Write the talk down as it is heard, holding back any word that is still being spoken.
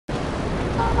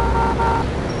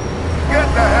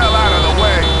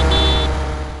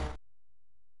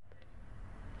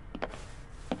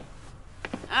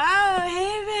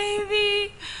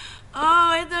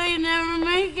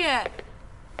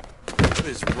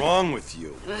is wrong with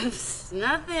you? It's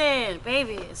nothing,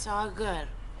 baby. It's all good.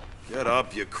 Get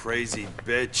up, you crazy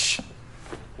bitch.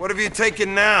 What have you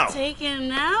taken now? Taken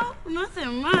now?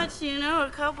 Nothing much, you know. A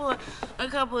couple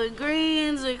of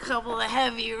greens, a couple of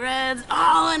heavy reds.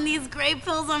 Oh, and these great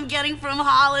pills I'm getting from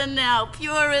Holland now,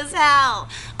 pure as hell.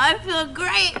 I feel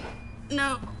great.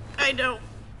 No, I don't.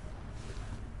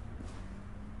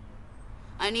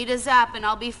 I need a zap and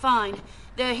I'll be fine.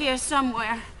 They're here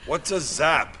somewhere. What's a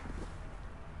zap?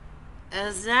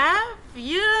 A zap?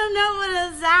 You don't know what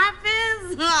a zap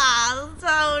is? Oh,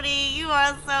 Toni, you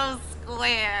are so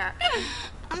square.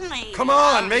 Come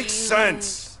on, make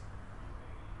sense.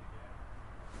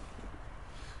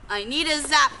 I need a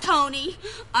zap, Toni.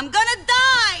 I'm gonna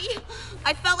die.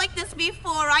 I felt like this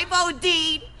before. I've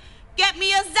OD'd. Get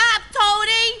me a zap,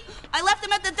 Toni. I left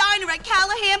him at the diner at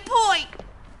Callahan Point.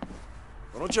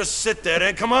 Well, don't just sit there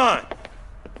then, come on.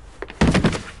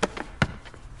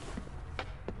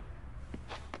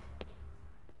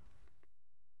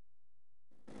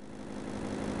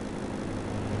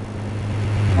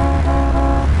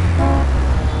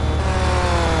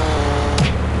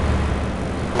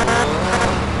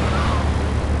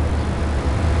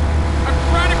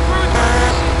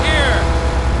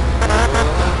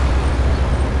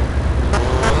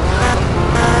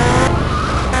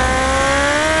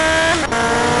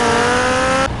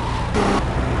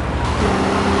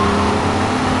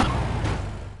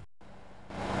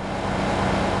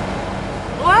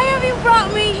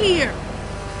 Brought me here.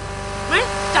 My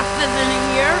stuff isn't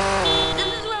here.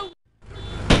 This is where...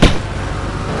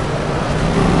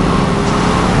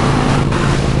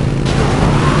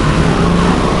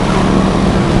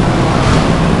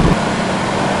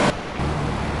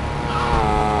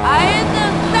 I hid the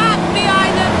zap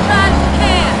behind the trash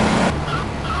can.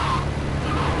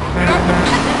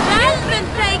 The trash been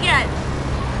taken.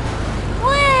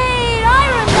 Wait, I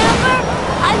remember.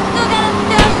 I still got a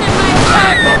stash in my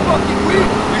purse. Fucking weed.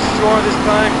 You sure this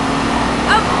time?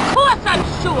 Of course I'm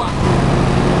sure!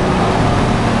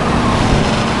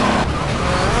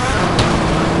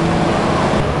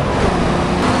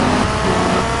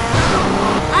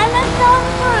 I'm in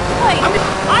Salvatore's place!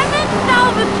 I'm in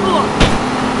Salvatore!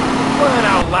 What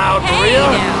out loud, Hey Maria?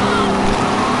 now!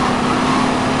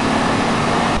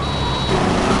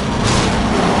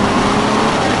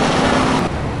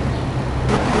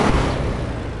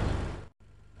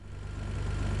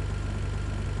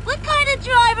 What kind of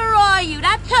driver are you?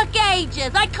 That took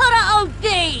ages. I coulda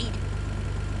OD'd.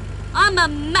 I'm a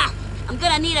mess. I'm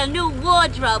gonna need a new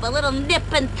wardrobe, a little nip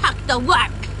and tuck the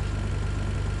works.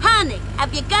 Honey,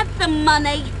 have you got some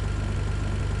money?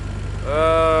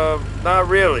 Not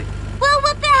really. Well,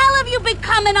 what the hell have you been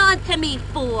coming on to me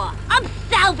for? I'm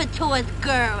Salvatore's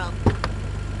girl.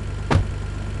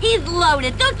 He's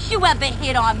loaded. Don't you ever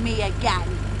hit on me again.